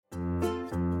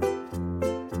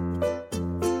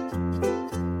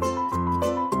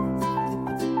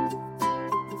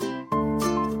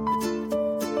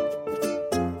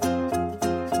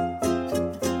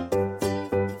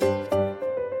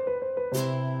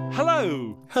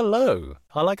Hello! Hello.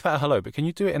 I like that hello, but can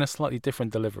you do it in a slightly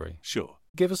different delivery? Sure.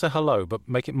 Give us a hello, but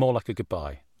make it more like a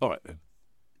goodbye. All right then.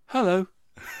 Hello.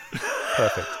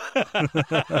 Perfect.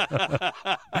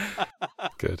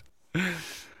 Good.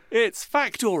 It's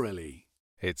Factorally.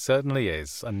 It certainly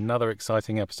is. Another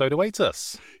exciting episode awaits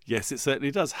us. Yes, it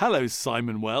certainly does. Hello,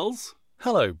 Simon Wells.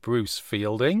 Hello, Bruce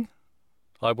Fielding.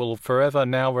 I will forever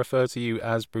now refer to you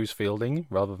as Bruce Fielding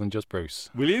rather than just Bruce.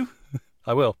 Will you?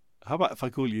 I will. How about if I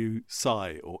call you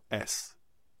Si or S?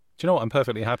 Do you know what? I'm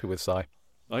perfectly happy with Si.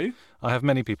 Are you? I have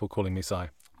many people calling me Si.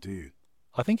 Do you?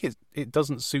 I think it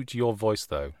doesn't suit your voice,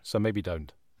 though, so maybe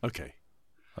don't. Okay.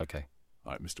 Okay.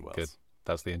 All right, Mr. Wells. Good.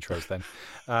 That's the intros then.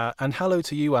 And hello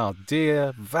to you, our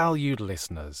dear, valued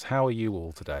listeners. How are you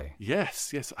all today?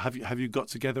 Yes. Have you got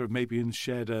together maybe and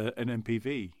shared an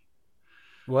MPV?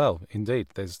 Well, indeed.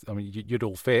 You'd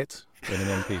all fit in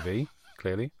an MPV,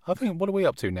 clearly. I think, what are we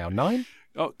up to now? 9?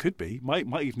 Oh, it could be. Might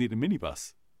even need a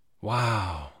minibus.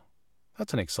 Wow.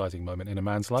 That's an exciting moment in a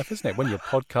man's life, isn't it? When your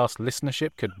podcast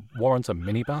listenership could warrant a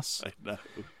minibus. I know.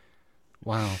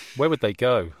 Wow. Where would they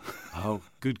go? Oh,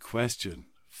 good question.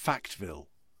 Factville.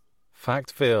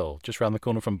 Factville, just round the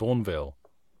corner from Bourneville.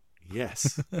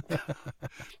 Yes.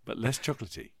 But less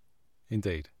chocolatey.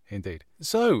 Indeed.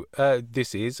 So,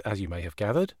 this is, as you may have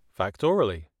gathered,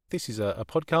 Factorally. This is a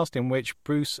podcast in which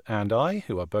Bruce and I,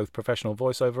 who are both professional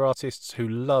voiceover artists who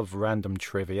love random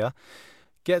trivia,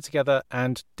 get together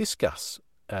and discuss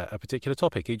a particular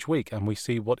topic each week, and we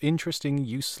see what interesting,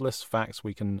 useless facts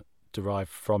we can derive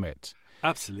from it.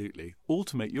 Absolutely. All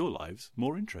to make your lives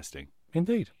more interesting.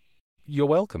 Indeed. You're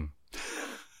welcome.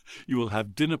 You will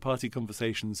have dinner party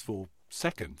conversations for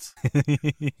seconds.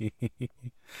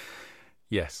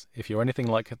 Yes, if you're anything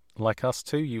like us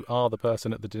two, you are the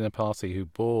person at the dinner party who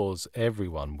bores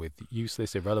everyone with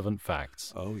useless, irrelevant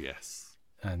facts. Oh, yes.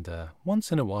 And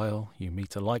once in a while, you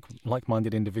meet a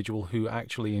like-minded individual who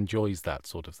actually enjoys that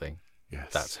sort of thing. Yes.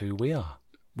 That's who we are.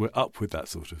 We're up with that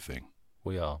sort of thing.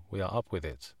 We are up with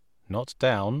it. Not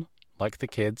down, like the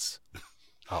kids.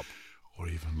 Up. Or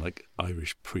even like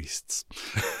Irish priests.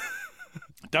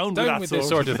 Down with this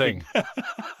sort of thing.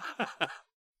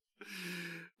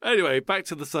 Anyway, back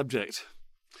to the subject.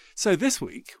 So this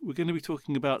week, we're going to be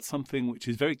talking about something which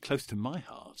is very close to my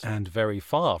heart. And very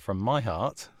far from my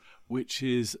heart. Which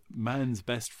is man's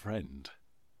best friend.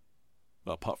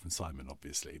 Well, apart from Simon,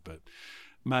 obviously, but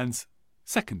man's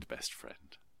second best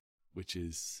friend, which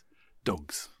is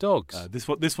dogs. Dogs.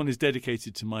 This one is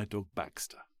dedicated to my dog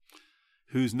Baxter,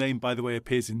 whose name, by the way,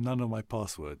 appears in none of my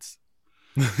passwords.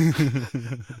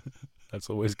 That's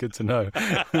always good to know.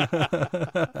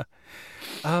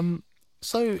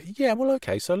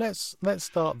 Okay. So let's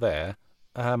start there.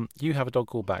 You have a dog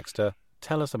called Baxter.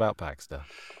 Tell us about Baxter.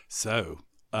 So,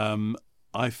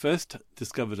 I first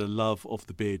discovered a love of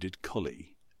the bearded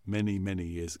collie many, many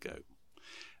years ago.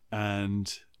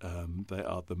 And they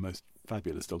are the most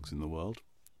fabulous dogs in the world.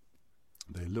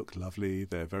 They look lovely.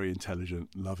 They're very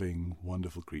intelligent, loving,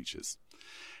 wonderful creatures.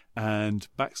 And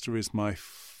Baxter is my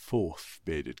fourth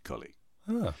bearded collie.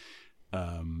 Ah.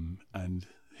 And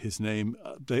his name,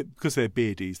 because they're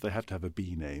beardies, they have to have a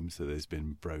B name. So there's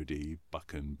been Brody,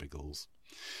 Buchan, Biggles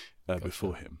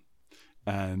before him.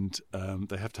 And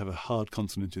they have to have a hard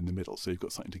consonant in the middle. So you've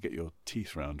got something to get your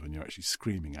teeth around when you're actually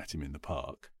screaming at him in the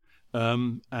park.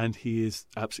 And he is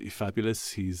absolutely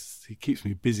fabulous. He keeps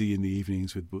me busy in the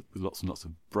evenings with lots and lots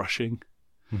of brushing.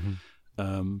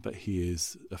 Mm-hmm. But he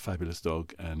is a fabulous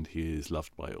dog and he is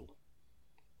loved by all.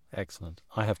 Excellent.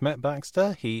 I have met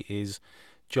Baxter. He is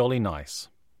jolly nice.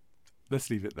 Let's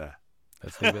leave it there.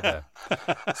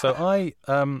 So I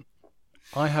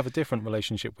have a different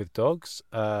relationship with dogs.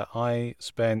 I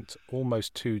spent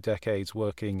almost 2 decades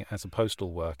working as a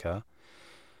postal worker,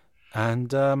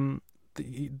 and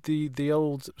the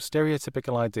old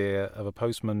stereotypical idea of a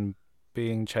postman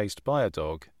being chased by a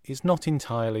dog is not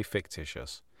entirely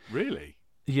fictitious. Really?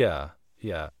 Yeah.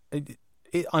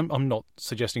 I'm not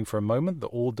suggesting for a moment that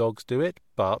all dogs do it,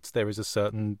 but there is a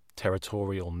certain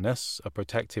territorialness, a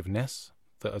protectiveness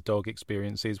that a dog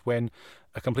experiences when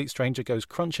a complete stranger goes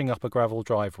crunching up a gravel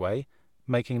driveway,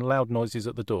 making loud noises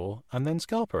at the door, and then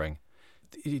scarpering.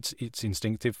 It's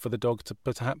instinctive for the dog to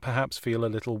perhaps feel a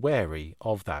little wary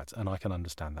of that, and I can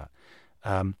understand that.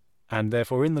 And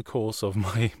therefore, in the course of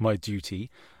my duty,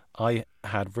 I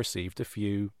had received a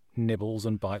few nibbles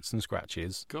and bites and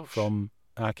scratches from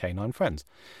our canine friends.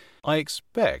 I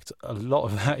expect a lot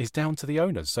of that is down to the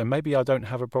owners. So maybe I don't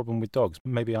have a problem with dogs.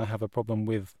 Maybe I have a problem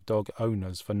with dog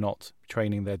owners for not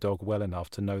training their dog well enough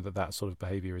to know that sort of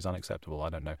behaviour is unacceptable. I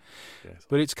don't know. Yes.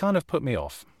 But it's kind of put me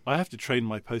off. I have to train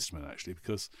my postman, actually,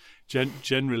 because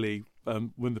generally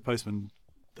when the postman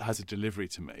has a delivery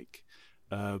to make,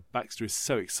 Baxter is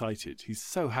so excited. He's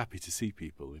so happy to see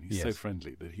people, and he's so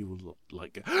friendly that he will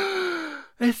like go,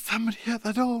 there's somebody at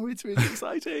the door. It's really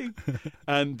exciting.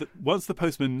 And once the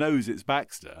postman knows it's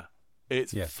Baxter,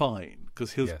 it's fine,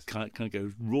 because he'll kind of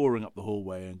go roaring up the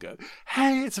hallway and go,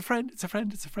 hey, it's a friend, it's a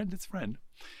friend, it's a friend, it's a friend.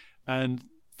 And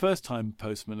first time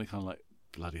postmen are kind of like,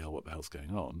 bloody hell, what the hell's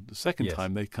going on? The second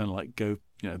time they kind of like go,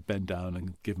 bend down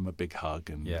and give him a big hug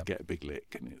and get a big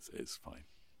lick, and it's fine.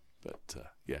 But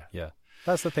yeah.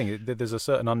 That's the thing. There's a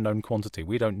certain unknown quantity.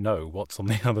 We don't know what's on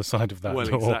the other side of that door.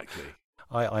 Exactly.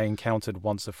 I encountered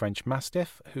once a French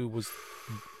Mastiff who was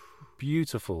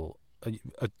beautiful,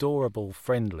 adorable,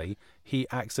 friendly. He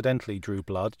accidentally drew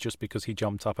blood just because he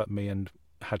jumped up at me and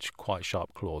had quite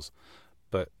sharp claws.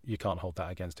 But you can't hold that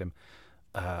against him.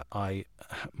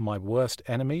 My worst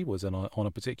enemy was on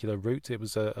a particular route. It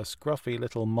was a scruffy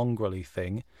little mongrelly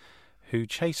thing who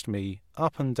chased me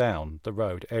up and down the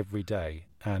road every day,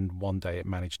 and one day it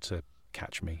managed to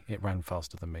catch me. It ran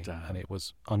faster than me. Damn. And it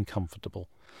was uncomfortable.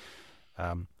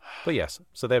 But yes,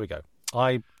 so there we go.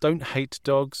 I don't hate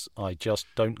dogs, I just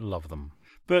don't love them.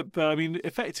 But I mean,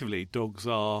 effectively, dogs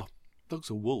are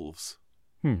wolves.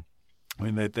 I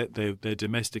mean, they're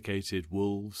domesticated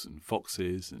wolves and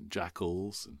foxes and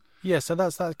jackals. Yeah, so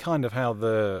that's kind of how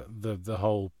the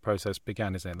whole process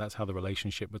began, isn't it? That's how the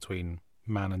relationship between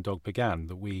man and dog began,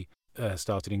 that we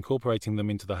started incorporating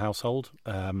them into the household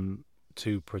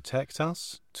to protect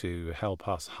us, to help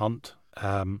us hunt,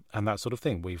 and that sort of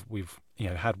thing. We've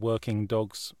had working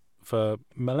dogs for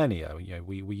millennia.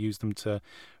 We use them to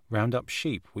round up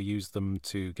sheep. We use them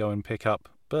to go and pick up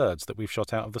birds that we've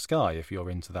shot out of the sky, if you're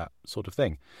into that sort of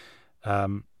thing.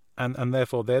 And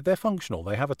therefore they're functional.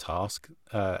 They have a task,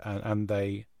 and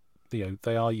they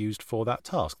are used for that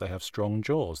task. They have strong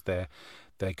jaws. They're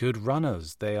good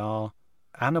runners. They are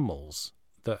animals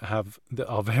that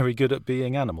are very good at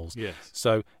being animals. Yes.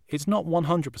 So it's not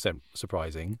 100%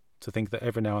 surprising to think that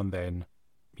every now and then,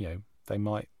 they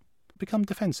might become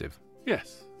defensive.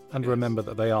 Yes. And remember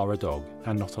that they are a dog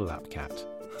and not a lap cat.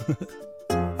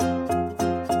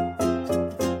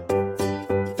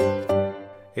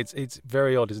 It's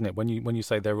very odd, isn't it, when you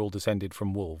say they're all descended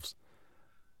from wolves,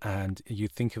 and you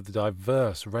think of the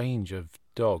diverse range of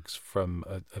dogs from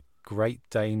a Great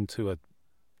Dane to a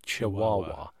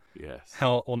Chihuahua. Yes.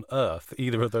 How on earth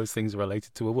either of those things are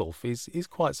related to a wolf is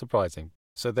quite surprising.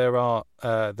 So there are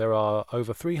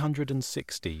over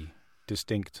 360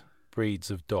 distinct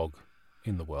breeds of dog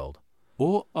in the world.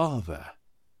 Or are there?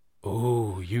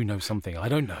 Oh, you know something I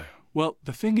don't know. Well,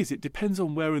 the thing is, it depends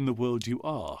on where in the world you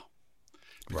are.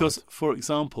 Because, for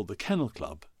example, the Kennel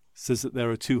Club says that there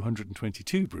are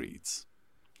 222 breeds,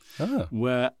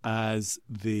 whereas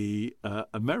the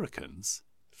Americans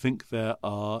think there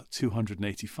are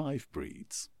 285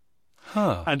 breeds.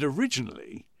 And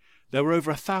originally, there were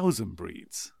over 1,000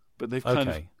 breeds, but they've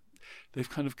kind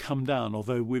of come down.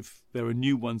 Although there are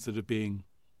new ones that are being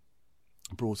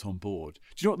brought on board.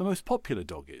 Do you know what the most popular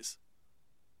dog is?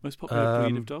 Most popular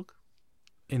breed of dog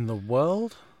in the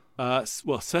world?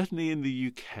 Well, certainly in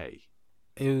the UK.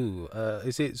 Ooh,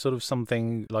 is it sort of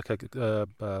something like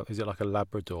is it like a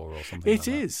Labrador or something? It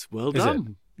is. Well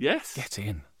done. Yes. Get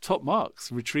in. Top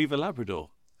marks. Retriever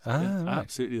Labrador. Right.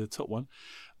 Absolutely the top one.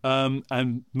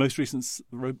 And most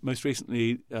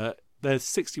recently, there's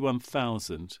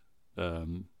 61,000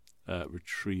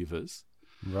 retrievers.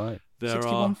 Right.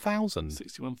 61,000.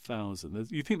 61,000.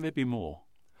 You think there'd be more?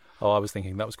 Oh, I was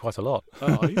thinking that was quite a lot.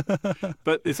 Oh, are you?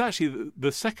 But it's actually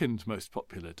the second most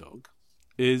popular dog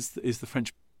is the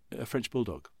French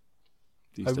bulldog.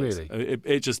 These days. Really?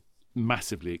 It just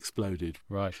massively exploded.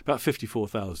 Right. About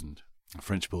 54,000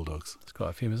 French bulldogs. It's quite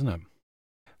a few, isn't it?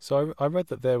 So I read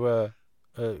that there were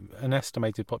an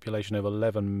estimated population of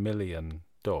 11 million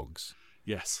dogs.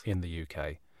 Yes. In the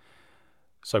UK.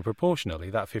 So proportionally,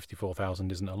 that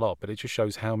 54,000 isn't a lot, but it just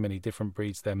shows how many different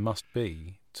breeds there must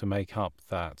be to make up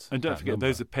that. And don't forget,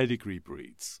 those are pedigree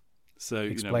breeds. So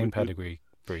explain pedigree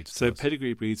breeds. So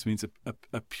pedigree breeds means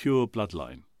a pure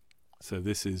bloodline. So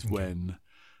this is when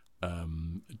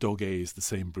dog A is the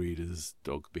same breed as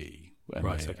dog B,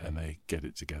 and they get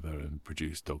it together and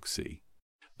produce dog C.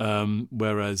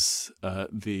 Whereas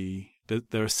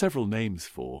there are several names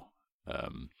for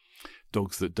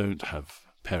dogs that don't have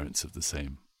parents of the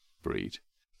same breed.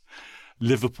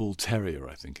 Liverpool Terrier,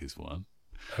 I think, is one.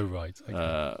 Oh, right.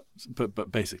 Okay.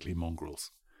 But basically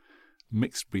mongrels.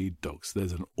 Mixed breed dogs,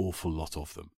 there's an awful lot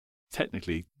of them.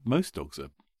 Technically, most dogs are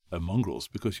mongrels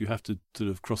because you have to sort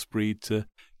of crossbreed to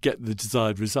get the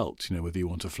desired result, whether you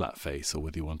want a flat face or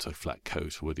whether you want a flat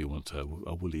coat or whether you want a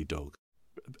woolly dog.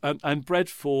 And bred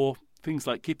for things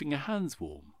like keeping your hands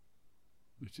warm.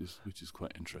 which is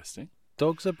quite interesting.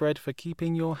 Dogs are bred for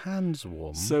keeping your hands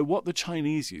warm. So what the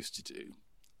Chinese used to do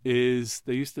is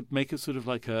they used to make it sort of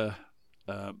like a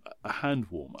hand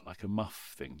warmer, like a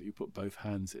muff thing that you put both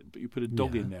hands in, but you put a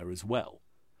dog in there as well.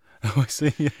 Oh, I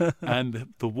see.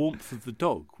 And the warmth of the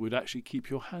dog would actually keep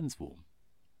your hands warm.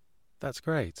 That's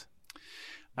great.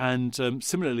 And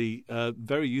similarly,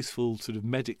 very useful sort of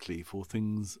medically for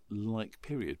things like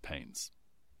period pains.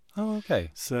 Oh,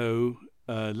 okay. So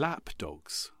lap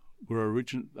dogs were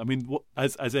original. I mean,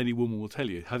 as any woman will tell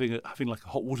you, having like a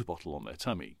hot water bottle on their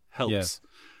tummy helps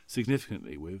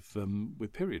significantly with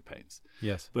period pains.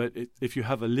 Yes. But if you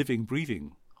have a living,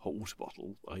 breathing hot water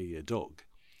bottle, i.e. a dog,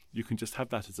 you can just have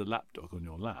that as a lap dog on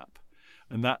your lap,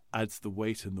 and that adds the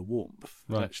weight and the warmth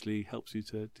that actually helps you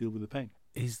to deal with the pain.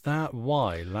 Is that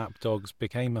why lap dogs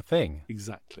became a thing?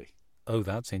 Exactly. Oh,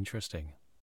 that's interesting.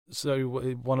 So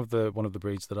one of the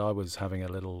breeds that I was having a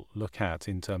little look at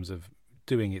in terms of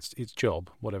doing its job,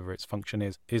 whatever its function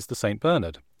is the Saint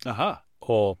Bernard. Aha.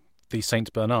 Or the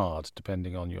Saint Bernard,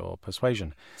 depending on your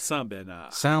persuasion. Saint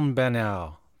Bernard. Saint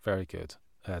Bernard. Very good.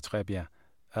 Très bien.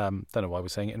 Don't know why we're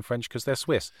saying it in French, because they're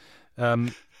Swiss.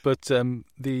 But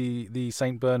the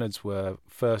Saint Bernards were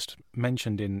first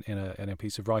mentioned in a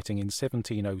piece of writing in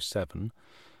 1707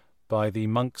 by the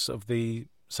monks of the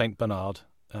Saint Bernard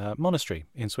monastery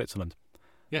in Switzerland.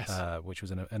 Yes. Which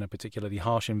was in a particularly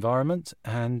harsh environment,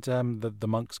 and the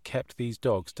monks kept these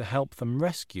dogs to help them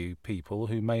rescue people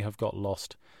who may have got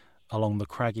lost along the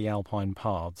craggy alpine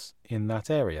paths in that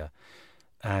area.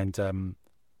 And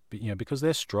because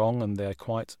they're strong and they're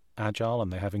quite agile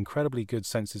and they have incredibly good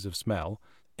senses of smell.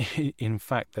 In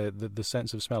fact, the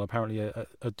sense of smell, apparently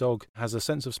a dog has a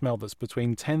sense of smell that's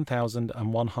between 10,000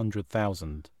 and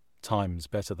 100,000 times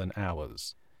better than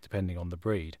ours, depending on the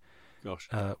breed. Gosh.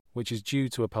 Which is due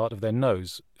to a part of their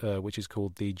nose, which is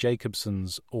called the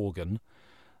Jacobson's organ,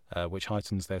 which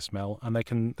heightens their smell, and they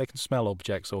can smell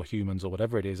objects or humans or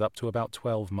whatever it is up to about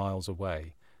 12 miles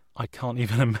away. I can't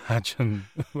even imagine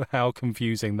how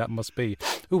confusing that must be.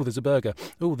 Oh, there's a burger.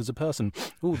 Oh, there's a person.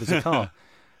 Oh, there's a car.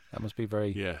 That must be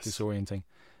very disorienting.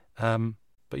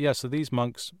 But yeah, so these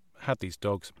monks had these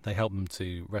dogs. They helped them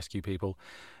to rescue people.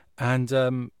 And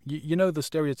you know the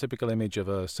stereotypical image of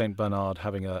a Saint Bernard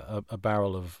having a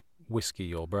barrel of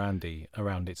whiskey or brandy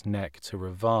around its neck to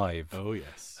revive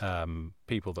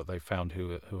people that they found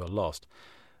who are lost.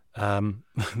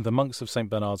 The monks of Saint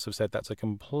Bernard's have said that's a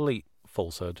complete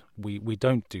falsehood. We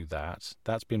don't do that.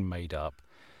 That's been made up.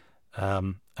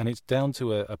 And it's down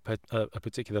to a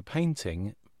particular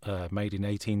painting made in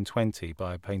 1820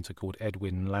 by a painter called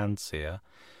Edwin Landseer.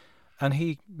 And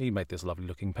he made this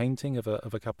lovely-looking painting of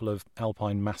a couple of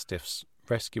alpine mastiffs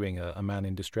rescuing a man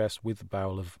in distress with a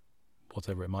barrel of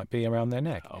whatever it might be around their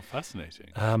neck. Oh, fascinating.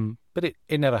 But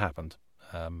it never happened.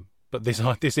 But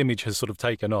this image has sort of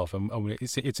taken off, and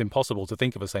it's impossible to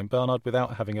think of a Saint Bernard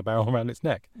without having a barrel around its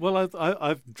neck. Well,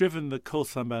 I've driven the Col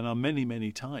Saint Bernard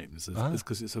many times,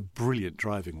 because it's a brilliant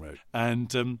driving road.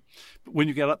 And when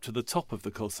you get up to the top of the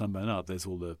Col Saint Bernard, there's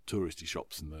all the touristy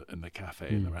shops and the cafe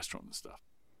and the restaurant and stuff.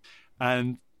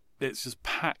 And it's just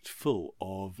packed full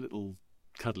of little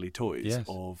cuddly toys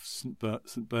of St.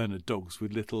 Bernard dogs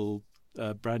with little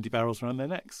brandy barrels around their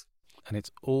necks. And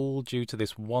it's all due to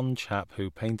this one chap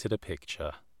who painted a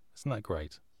picture. Isn't that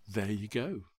great? There you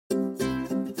go.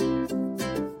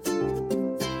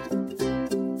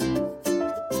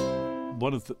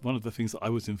 One of the things that I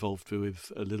was involved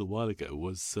with a little while ago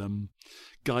was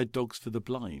guide dogs for the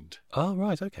blind. Oh,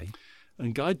 right, okay.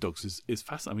 And guide dogs is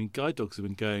fascinating. I mean, guide dogs have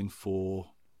been going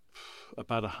for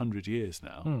about 100 years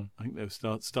now. I think they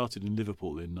were started in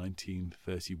Liverpool in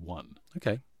 1931.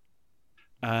 Okay.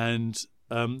 And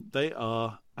they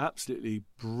are absolutely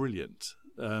brilliant.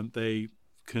 They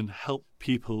can help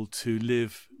people to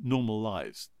live normal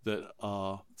lives that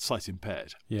are sight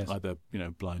impaired, either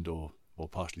blind or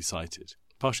partially sighted.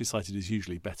 Partially sighted is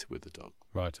usually better with the dog.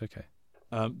 Right. Okay.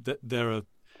 There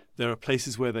are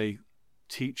places where they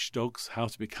teach dogs how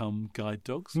to become guide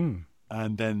dogs.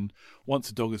 And then once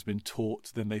a dog has been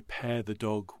taught, then they pair the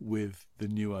dog with the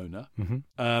new owner. Mm-hmm.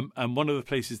 And one of the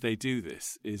places they do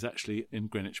this is actually in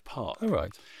Greenwich Park. Oh,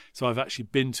 right. So I've actually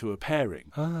been to a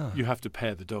pairing. You have to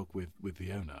pair the dog with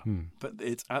the owner. But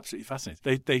it's absolutely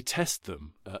fascinating. They test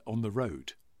them on the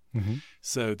road. Mm-hmm.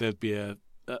 So there'd be a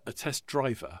test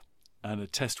driver and a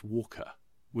test walker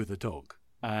with a dog.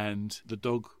 And the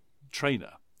dog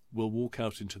trainer will walk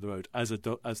out into the road as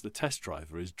the test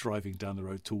driver is driving down the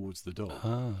road towards the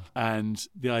dog. And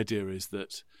the idea is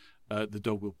that the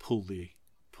dog will pull the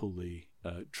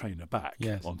trainer back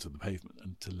onto the pavement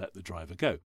and to let the driver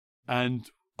go. And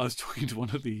I was talking to one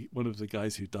of the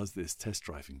guys who does this test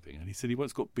driving thing, and he said he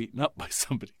once got beaten up by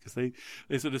somebody because they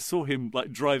sort of saw him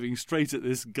like driving straight at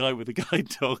this guy with a guide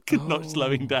dog and not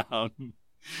slowing down.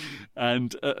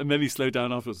 And then he slowed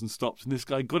down afterwards and stopped. And this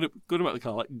guy got him out of the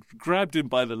car, like grabbed him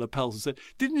by the lapels and said,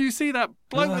 "Didn't you see that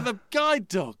bloke with a guide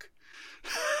dog?"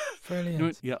 Brilliant. He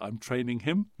went, "Yeah, I'm training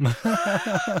him."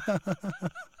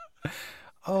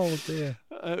 Oh dear.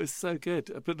 It was so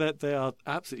good, but they are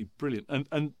absolutely brilliant,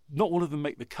 and not all of them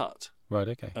make the cut. Right.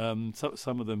 Okay. So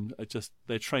some of them are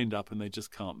they're trained up and they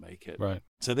just can't make it. Right.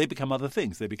 So they become other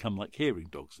things. They become like hearing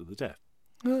dogs of the deaf,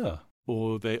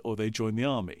 or they join the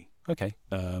army. Okay.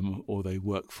 Or they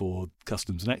work for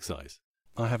customs and excise.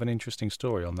 I have an interesting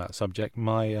story on that subject.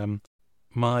 My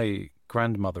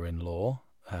grandmother-in-law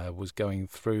was going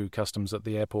through customs at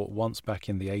the airport once back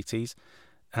in the 80s,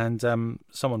 and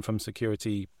someone from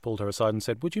security pulled her aside and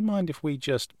said, "Would you mind if we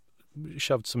just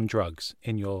shoved some drugs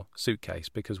in your suitcase,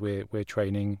 because we're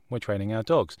training our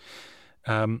dogs,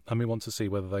 and we want to see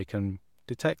whether they can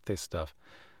detect this stuff?"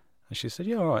 And she said,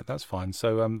 "Yeah, all right, that's fine."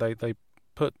 So they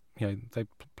put, they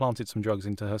planted some drugs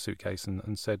into her suitcase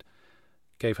and said,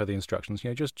 gave her the instructions,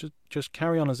 just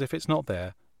carry on as if it's not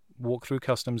there. Walk through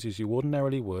customs as you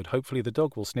ordinarily would. Hopefully the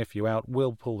dog will sniff you out.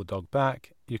 We'll pull the dog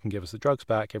back. You can give us the drugs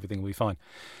back. Everything will be fine.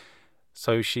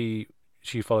 So she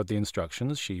followed the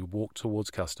instructions. She walked towards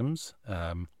customs.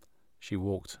 She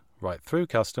walked right through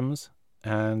customs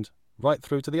and right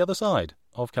through to the other side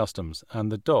of customs.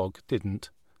 And the dog didn't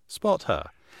spot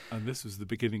her. And this was the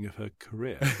beginning of her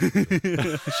career.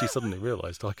 She suddenly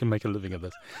realised, I can make a living of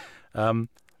this.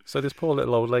 So this poor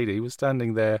little old lady was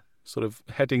standing there, sort of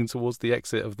heading towards the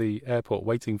exit of the airport,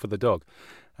 waiting for the dog.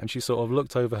 And she sort of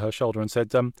looked over her shoulder and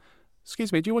said,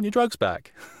 "Excuse me, do you want your drugs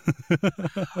back?"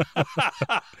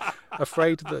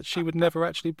 Afraid that she would never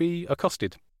actually be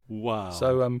accosted. Wow.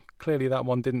 So clearly that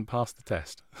one didn't pass the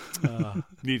test.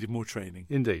 Needed more training.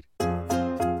 Indeed.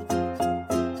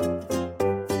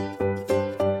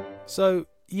 So,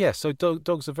 yes,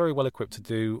 dogs are very well equipped to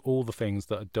do all the things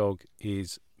that a dog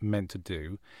is meant to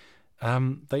do.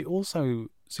 They also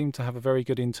seem to have a very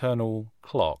good internal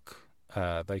clock.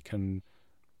 They can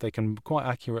quite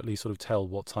accurately sort of tell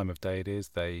what time of day it is.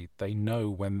 They know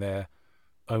when their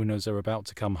owners are about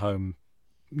to come home,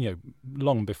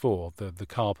 long before the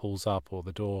car pulls up or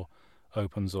the door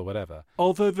opens or whatever.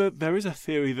 Although there is a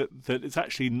theory that it's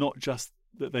actually not just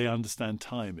that they understand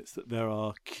time, it's that there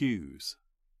are cues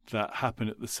that happen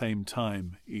at the same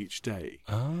time each day.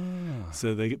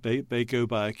 So they go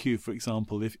by a cue. For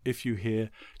example, if you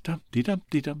hear dum de dum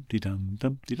de dum de dum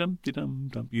dum de dum de dum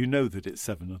dum, you know that it's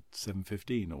 7 or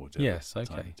 7:15 or whatever. Yes, okay.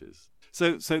 Time it is.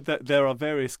 So that there are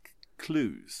various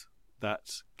clues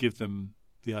that give them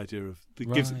the idea of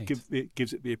gives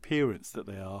it the appearance that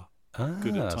they are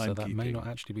good at timekeeping. So that may not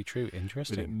actually be true.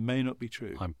 Interesting. But it may not be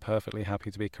true. I'm perfectly happy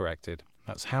to be corrected.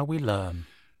 That's how we learn.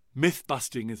 Myth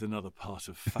busting is another part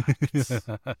of facts.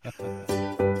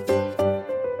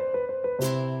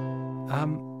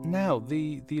 Now,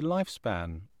 the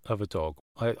lifespan of a dog,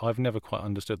 I've never quite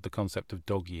understood the concept of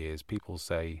dog years. People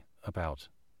say about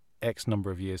X number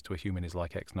of years to a human is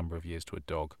like X number of years to a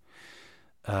dog.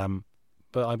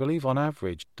 But I believe on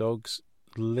average, dogs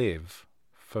live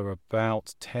for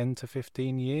about 10 to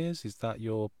 15 years. Is that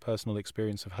your personal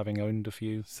experience of having owned a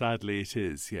few? Sadly, it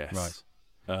is, yes.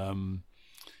 Right.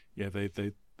 Yeah,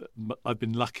 I've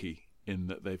been lucky in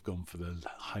that they've gone for the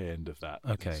high end of that.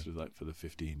 Okay. Sort of like for the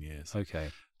 15 years. Okay.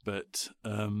 But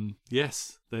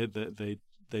yes,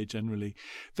 they generally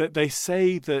they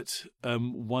say that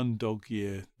 1 dog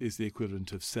year is the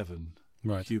equivalent of 7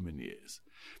 human years,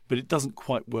 but it doesn't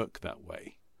quite work that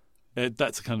way.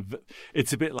 That's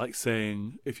it's a bit like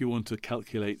saying if you want to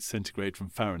calculate centigrade from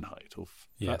Fahrenheit, or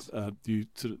you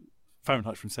sort of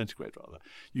Fahrenheit from centigrade rather,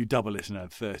 you double it and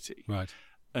add 30. Right.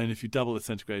 And if you double the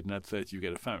centigrade and add 30, you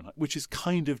get a Fahrenheit, which is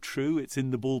kind of true. It's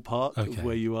in the ballpark of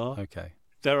where you are. Okay.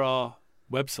 There are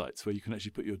websites where you can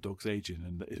actually put your dog's age in,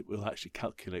 and it will actually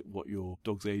calculate what your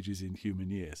dog's age is in human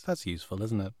years. That's useful,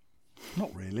 isn't it?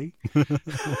 Not really.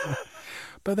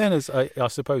 But then, I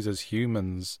suppose, as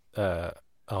humans are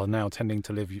now tending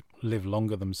to live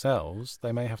longer themselves,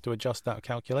 they may have to adjust that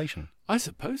calculation. I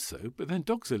suppose so, but then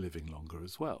dogs are living longer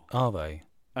as well. Are they?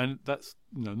 And that's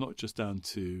not just down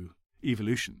to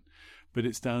evolution, but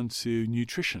it's down to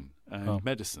nutrition and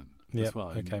medicine as well.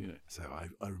 Okay. And, so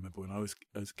I remember when I was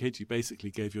a kid, you basically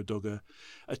gave your dog a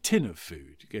tin of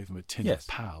food. You gave him a tin of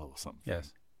Pal or something.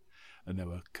 Yes. And there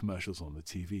were commercials on the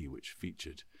TV which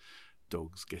featured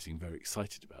dogs getting very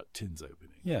excited about tins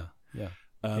opening. Yeah, yeah.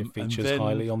 It features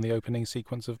highly on the opening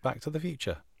sequence of Back to the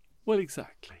Future. Well,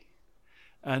 exactly.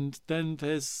 And then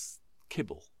there's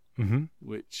kibble. Mm-hmm.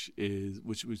 which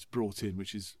was brought in,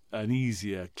 which is an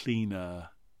easier, cleaner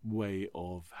way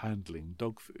of handling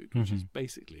dog food, which is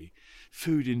basically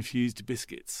food-infused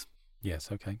biscuits.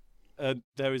 Yes, okay.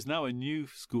 There is now a new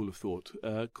school of thought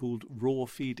called raw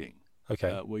feeding,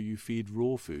 Okay. where you feed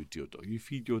raw food to your dog. You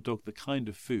feed your dog the kind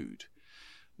of food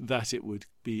that it would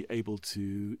be able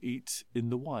to eat in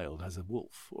the wild as a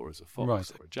wolf or as a fox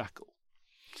Right. or a jackal.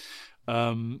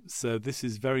 So this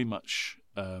is very much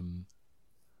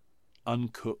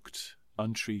uncooked,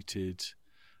 untreated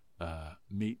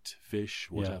meat, fish,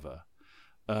 whatever,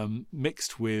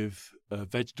 mixed with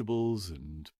vegetables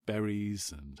and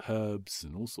berries and herbs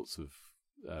and all sorts of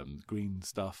green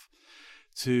stuff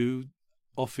to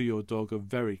offer your dog a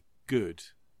very good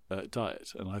diet.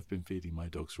 And I've been feeding my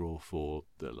dogs raw for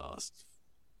the last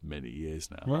many years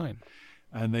now. Right.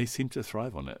 And they seem to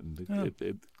thrive on it, and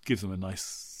it gives them a nice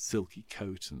silky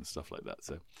coat and stuff like that.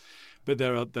 So, but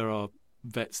there are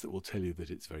vets that will tell you that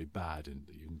it's very bad and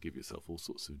that you can give yourself all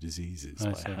sorts of diseases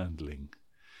by handling,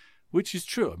 which is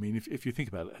true. I mean, if you think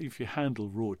about it, if you handle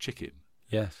raw chicken,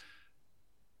 Yes.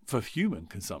 for human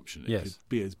consumption, it Yes. could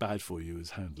be as bad for you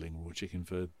as handling raw chicken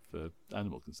for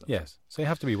animal consumption. Yes. So you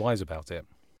have to be wise about it.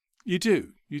 You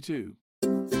do.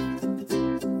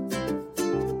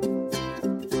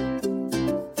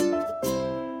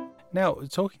 Now,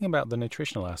 talking about the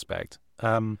nutritional aspect,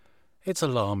 it's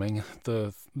alarming,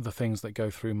 the things that go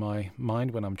through my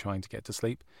mind when I'm trying to get to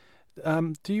sleep.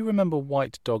 Do you remember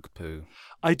white dog poo?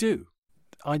 I do.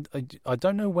 I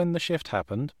don't know when the shift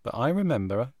happened, but I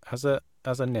remember as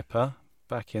a nipper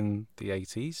back in the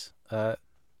 80s,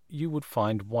 you would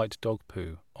find white dog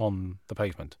poo on the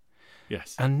pavement.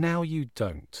 Yes. And now you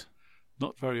don't.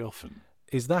 Not very often.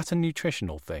 Is that a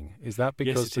nutritional thing? Is that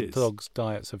because Yes, it the is. dogs'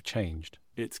 diets have changed?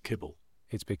 It's kibble.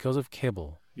 It's because of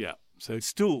kibble. Yeah. So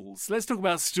stools. Let's talk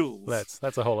about stools.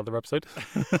 That's a whole other episode.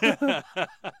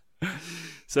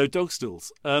 So dog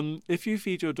stools. If you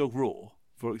feed your dog raw,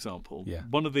 for example, Yeah.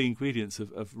 one of the ingredients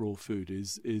of raw food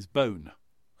is bone.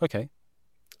 Okay.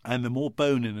 And the more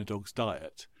bone in a dog's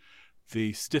diet,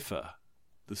 the stiffer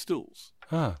the stools.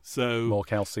 Ah, So more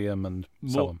calcium and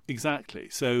so on. Exactly.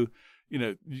 So,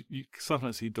 you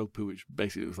sometimes see dog poo, which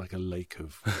basically looks like a lake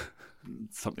of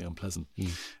something unpleasant.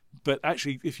 But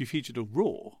actually, if you feed your dog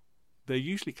raw, they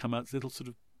usually come out as little sort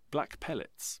of black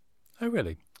pellets. Oh,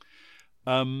 really?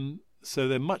 So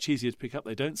they're much easier to pick up.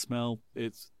 They don't smell.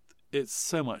 It's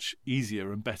so much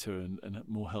easier and better and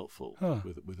more helpful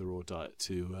with a raw diet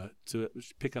to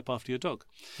pick up after your dog.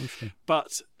 Interesting.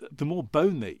 But the more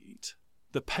bone they eat,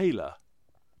 the paler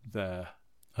their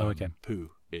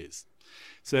poo is.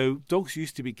 So dogs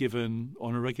used to be given,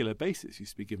 on a regular basis,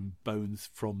 bones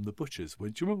from the butchers. Do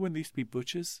you remember when there used to be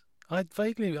butchers? I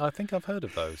think I've heard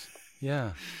of those.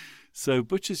 Yeah. So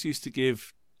butchers used to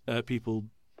give people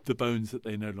the bones that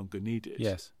they no longer needed.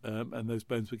 Yes. And those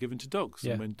bones were given to dogs.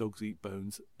 Yeah. And when dogs eat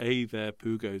bones, A, their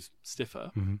poo goes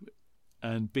stiffer, Mm-hmm.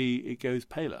 and B, it goes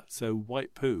paler. So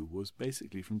white poo was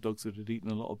basically from dogs that had eaten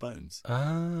a lot of bones.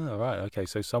 Ah, right. Okay.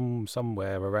 So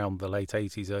somewhere around the late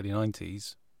 80s, early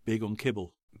 90s, Big on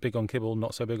kibble. big on kibble,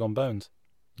 not so big on bones.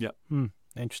 Yep.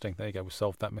 Interesting. There you go. We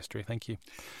solved that mystery. Thank you.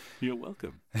 You're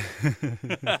welcome.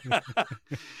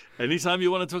 Anytime you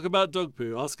want to talk about dog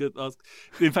poo, ask.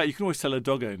 In fact, you can always tell a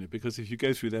dog owner, because if you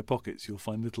go through their pockets, you'll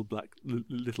find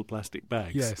little plastic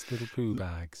bags. Yes, little poo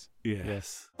bags.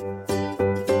 Yes.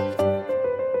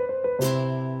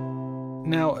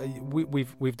 Now,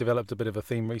 we've developed a bit of a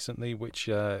theme recently, which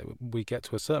we get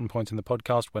to a certain point in the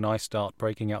podcast when I start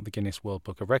breaking out the Guinness World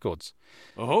Book of Records.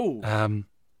 Oh.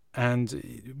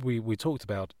 And we talked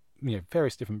about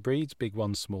various different breeds, big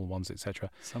ones, small ones, etc.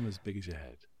 Some as big as your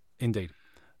head. Indeed,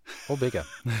 or bigger.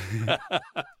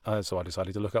 So I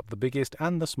decided to look up the biggest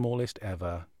and the smallest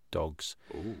ever dogs.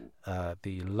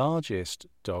 The largest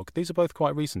dog. These are both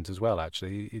quite recent as well.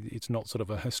 Actually, it's not sort of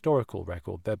a historical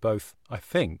record. They're both, I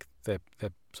think, they're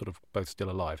sort of both still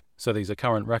alive. So these are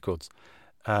current records.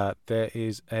 There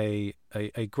is a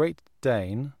Great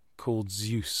Dane called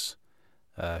Zeus,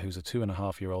 who's a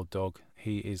 2.5-year-old dog.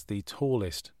 He is the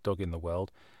tallest dog in the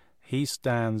world. He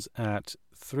stands at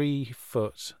 3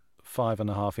 foot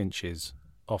 5.5 inches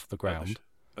off the ground.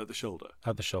 At the shoulder.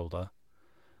 At the shoulder.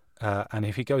 And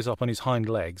if he goes up on his hind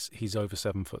legs, he's over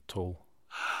 7 foot tall.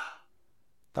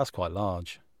 That's quite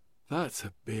large. That's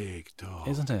a big dog.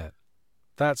 Isn't it?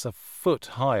 That's a foot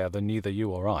higher than neither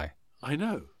you or I. I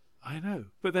know.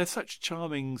 But they're such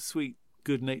charming, sweet,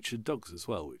 good-natured dogs as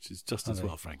well, which is just as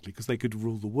well, frankly, because they could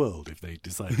rule the world if they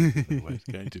decided they were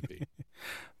going to be.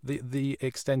 The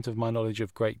extent of my knowledge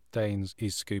of Great Danes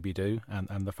is Scooby-Doo,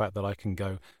 and the fact that I can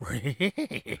go...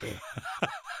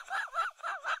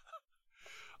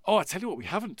 Oh, I tell you what, we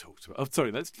haven't talked about. Oh,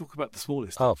 sorry, let's talk about the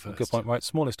smallest Oh, dog first. good point. Right,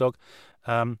 smallest dog.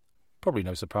 Probably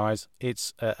no surprise.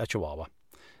 It's a Chihuahua.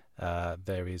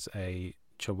 There is a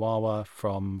Chihuahua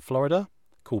from Florida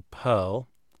called Pearl,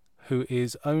 who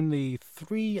is only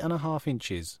 3.5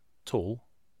 inches tall.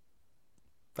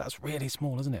 That's really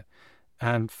small, isn't it?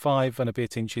 And 5 and a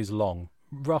bit inches long,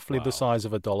 roughly the size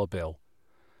of a dollar bill.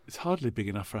 It's hardly big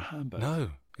enough for a handbag. No,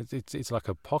 it's like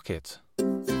a pocket.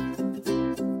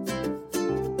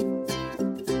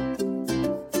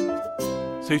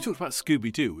 So you talked about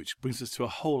Scooby-Doo, which brings us to a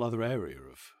whole other area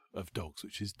of dogs,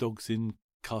 which is dogs in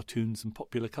cartoons and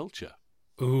popular culture.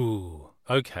 Ooh,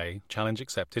 okay, challenge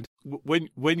accepted.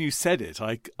 When you said it,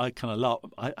 I kind of laugh.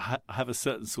 I have a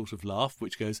certain sort of laugh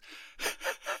which goes...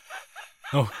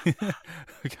 Oh,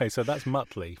 okay, so that's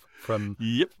Muttley from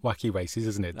Yep. Wacky Races,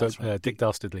 isn't it? That's right. Dick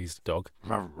Dastardly's dog.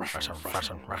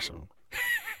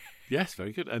 Yes,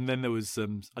 very good. And then there was,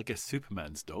 I guess,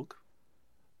 Superman's dog.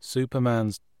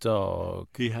 Superman's dog.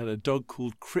 He had a dog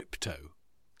called Krypto.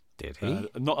 Did he?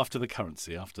 Not after the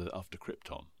currency, after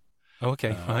Krypton. Oh,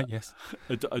 okay, right, yes.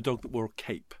 A dog that wore a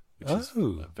cape, which is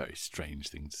a very strange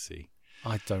thing to see.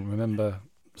 I don't remember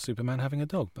Superman having a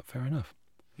dog, but fair enough.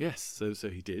 Yes, so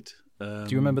he did. Do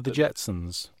you remember the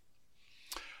Jetsons?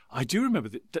 I do remember.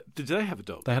 Did they have a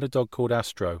dog? They had a dog called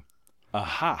Astro.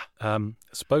 Aha!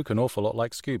 Spoke an awful lot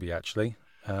like Scooby, actually.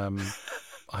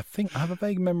 I think I have a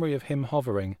vague memory of him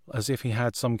hovering as if he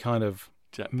had some kind of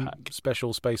Jetpack.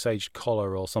 Special space-age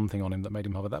collar or something on him that made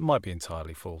him hover. That might be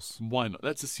entirely false. Why not?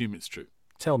 Let's assume it's true.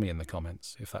 Tell me in the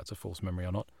comments if that's a false memory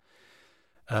or not.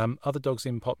 Other dogs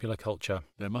in popular culture.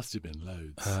 There must have been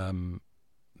loads.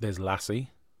 There's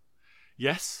Lassie.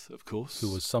 Yes, of course.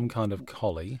 Who was some kind of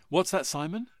collie. What's that,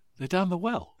 Simon? They're down the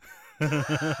well. Do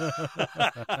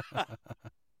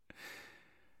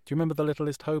you remember The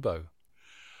Littlest Hobo?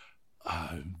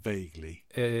 Vaguely.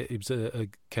 It was a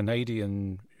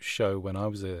Canadian show when I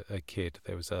was a kid.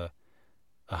 There was a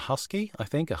husky, I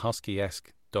think, a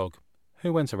husky-esque dog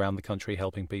who went around the country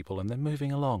helping people and then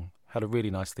moving along. Had a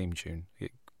really nice theme tune.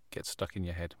 It gets stuck in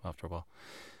your head after a while.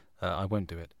 I won't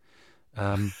do it.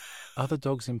 Other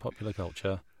dogs in popular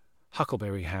culture.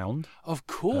 Huckleberry Hound. Of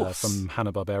course. From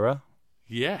Hanna-Barbera.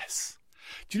 Yes.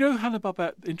 Do you know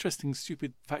Hanna-Barbera? Interesting,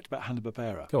 stupid fact about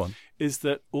Hanna-Barbera. Go on. Is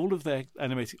that all of their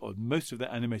animated, or most of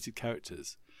their animated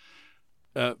characters,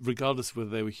 regardless of whether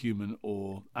they were human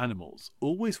or animals,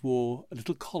 always wore a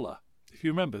little collar. If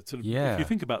you remember, if you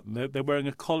think about them, they're wearing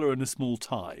a collar and a small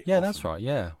tie. Yeah, often. That's right.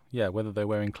 Yeah, whether they're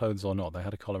wearing clothes or not, they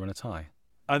had a collar and a tie.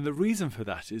 And the reason for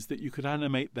that is that you could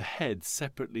animate the head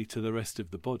separately to the rest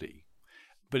of the body.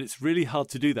 But it's really hard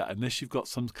to do that unless you've got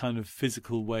some kind of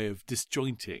physical way of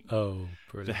disjointing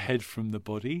the head from the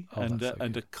body. And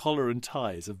a collar and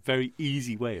tie is a very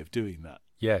easy way of doing that.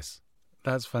 Yes,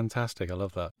 that's fantastic. I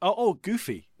love that. Oh,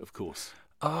 Goofy, of course.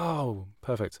 Oh,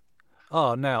 perfect.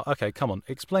 Oh, now, okay, come on.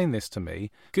 Explain this to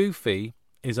me. Goofy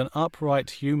is an upright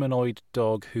humanoid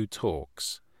dog who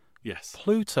talks. Yes.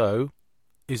 Pluto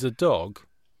is a dog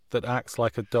that acts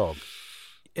like a dog.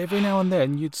 Every now and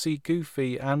then you'd see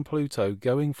Goofy and Pluto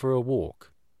going for a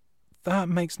walk. That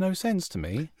makes no sense to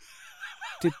me.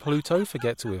 Did Pluto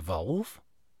forget to evolve?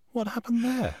 What happened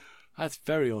there? That's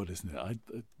very odd, isn't it?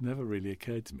 It never really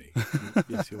occurred to me.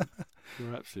 Yes,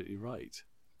 you're absolutely right.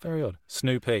 Very odd.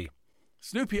 Snoopy.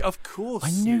 Snoopy, of course.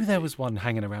 I knew there was one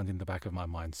hanging around in the back of my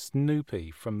mind.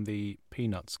 Snoopy from the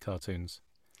Peanuts cartoons.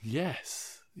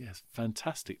 Yes,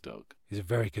 fantastic dog. He's a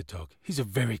very good dog. He's a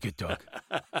very good dog.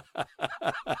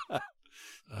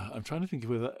 I'm trying to think,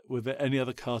 were there any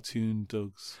other cartoon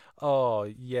dogs? Oh,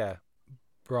 yeah.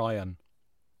 Brian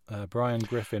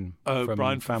Griffin from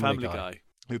Brian from Family Guy,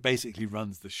 who basically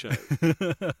runs the show.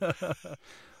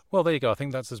 Well, there you go. I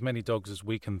think that's as many dogs as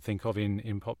we can think of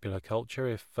in popular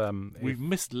culture. We've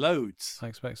missed loads. I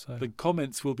expect so. The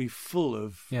comments will be full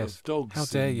of dogs. How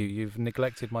dare you? You've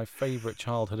neglected my favourite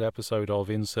childhood episode of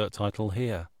Insert Title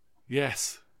Here.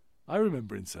 Yes. I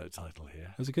remember Insert Title Here.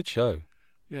 It was a good show.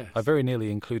 Yes. I very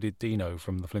nearly included Dino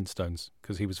from the Flintstones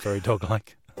because he was very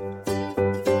dog-like.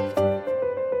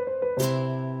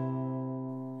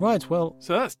 Right, well...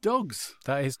 So that's dogs.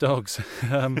 That is dogs.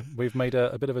 We've made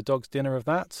a bit of a dog's dinner of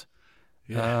that.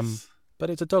 Yes. But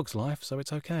it's a dog's life, so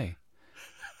it's okay.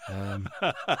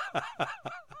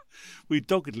 We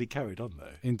doggedly carried on,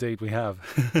 though. Indeed, we have.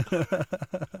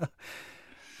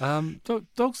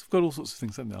 Dogs have got all sorts of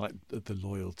things, haven't they? Like the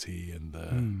loyalty and the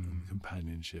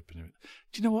companionship and everything.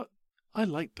 Do you know what? I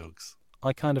like dogs.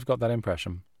 I kind of got that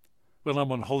impression. When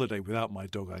I'm on holiday without my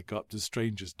dog, I go up to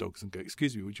strangers' dogs and go,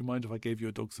 "Excuse me, would you mind if I gave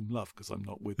your dog some love because I'm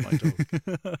not with my dog?"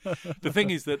 The thing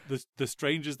is that the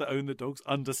strangers that own the dogs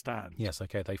understand. Yes,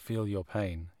 okay, they feel your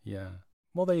pain. Yeah.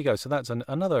 Well, there you go. So that's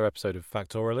another episode of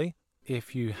Factorially.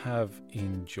 If you have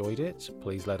enjoyed it,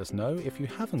 please let us know. If you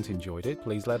haven't enjoyed it,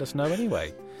 please let us know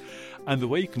anyway. And the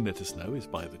way you can let us know is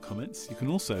by the comments. You can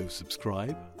also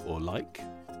subscribe or like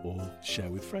or share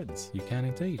with friends. You can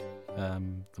indeed.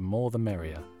 The more the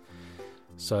merrier.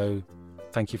 So,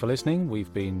 thank you for listening.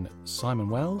 We've been Simon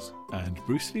Wells and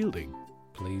Bruce Fielding.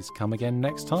 Please come again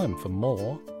next time for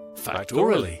more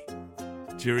Factorially.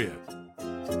 Cheerio.